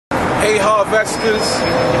Hey Harvesters,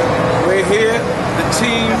 we're here, the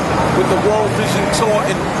team with the World Vision Tour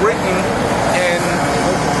in Britain, and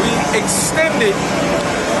we extended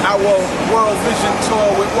our World Vision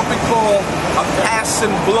Tour with what we call a pass and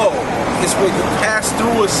blow. It's where you pass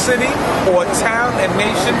through a city or a town and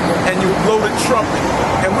nation and you blow the trumpet.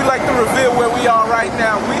 And we like to reveal where we are right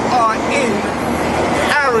now. We are in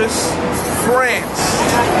Paris, France.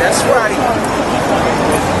 That's right.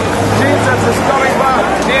 Jesus is coming back.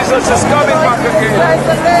 Jesus is coming back again.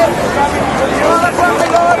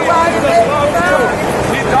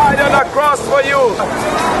 He died on the cross for you.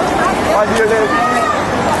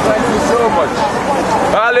 Thank you so much.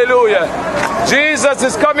 Hallelujah. Jesus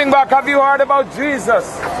is coming back. Have you heard about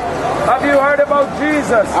Jesus? Have you heard about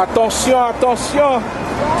Jesus? Attention, attention.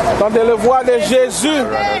 Entendez le voix de Jésus.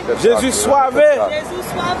 Jésus soivé.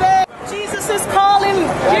 Jesus is calling.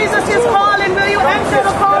 Jesus is calling. Will you answer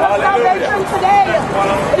the call of salvation today?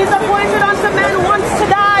 It is appointed unto men once to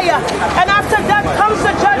die, and after that comes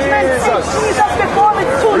the judgment. Jesus before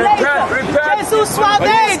it's too late. Jesus suave,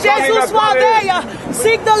 Jesus suave.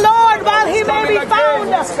 Seek the Lord while he may be found.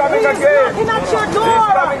 He is knocking at your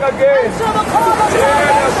door. Answer the call of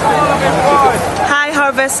salvation. Hi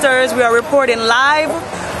Harvesters, we are reporting live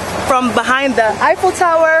from behind the Eiffel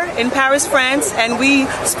Tower in Paris, France, and we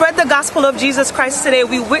spread the gospel of Jesus Christ today.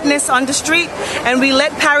 We witness on the street and we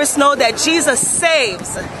let Paris know that Jesus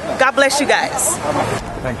saves. God bless you guys.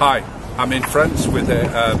 Hi, I'm in France with the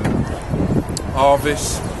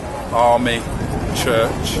HarvestArmy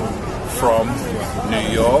Church from New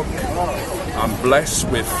York. I'm blessed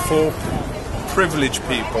with 4 privileged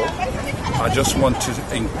people. I just want to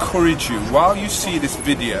encourage you, while you see this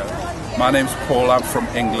video, my name's Paul, I'm from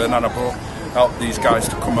England, and I've helped these guys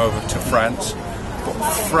to come over to France. But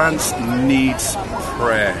France needs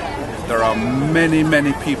prayer. There are many,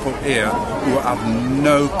 many people here who have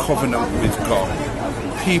no covenant with God.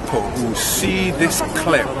 People who see this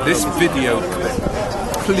clip, this video clip,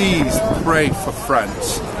 please pray for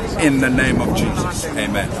France in the name of Jesus.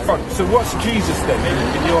 Amen. So what's Jesus then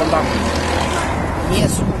in your language?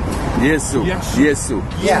 Yesu. Yesu.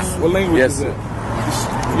 Yes. What language yes. is it?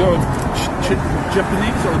 You're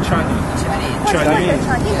Japanese or Chinese? Chinese.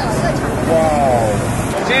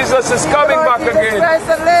 Wow. Jesus is coming back again.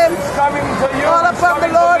 He's coming to you. All upon the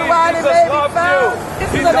Lord while he may be found.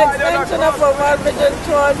 This is an extension of our World Vision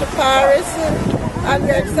Tour to Paris, and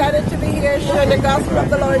we're excited to be here sharing the gospel of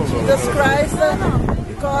the Lord Jesus Christ,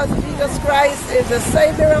 because Jesus Christ is the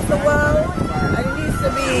Savior of the world and he needs to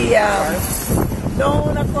be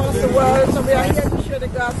known across the world. So we are here to share the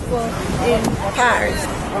gospel in Paris.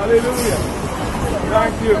 Hallelujah.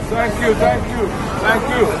 Thank you, thank you, thank you, thank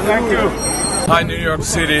you, thank you. Hi New York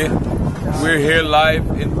City, we're here live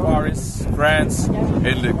in Paris, France,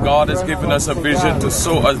 and God has given us a vision to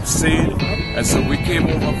sow a seed, and so we came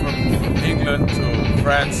over from England to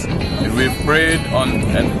France, and we've prayed on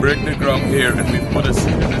and break the ground here, and we've put a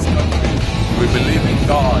seed in this country. We believe in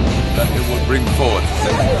God that it will bring forth.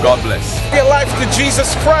 God bless. Your life to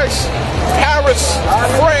Jesus Christ. Paris,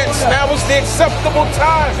 France, now is the acceptable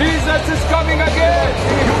time. Jesus is coming again.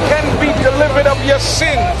 You can be delivered of your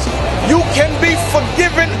sins. You can be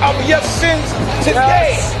forgiven of your sins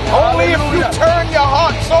today. Yes. Only if you turn your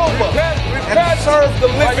hearts over and serve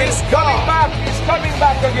the living God. He's coming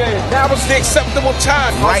back again. Now is the acceptable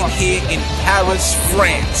time. Right here in Paris,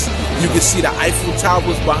 France. You can see the Eiffel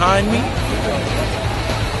Towers behind me.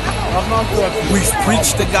 We've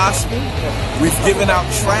preached the gospel, we've given out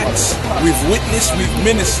tracts, we've witnessed, we've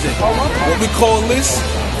ministered. What we call this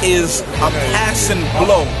is a pass and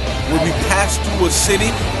blow, where we pass through a city,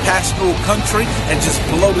 pass through a country, and just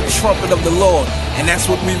blow the trumpet of the Lord. And that's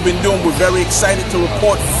what we've been doing. We're very excited to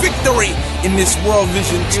report victory in this World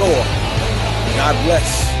Vision Tour. God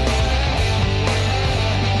bless.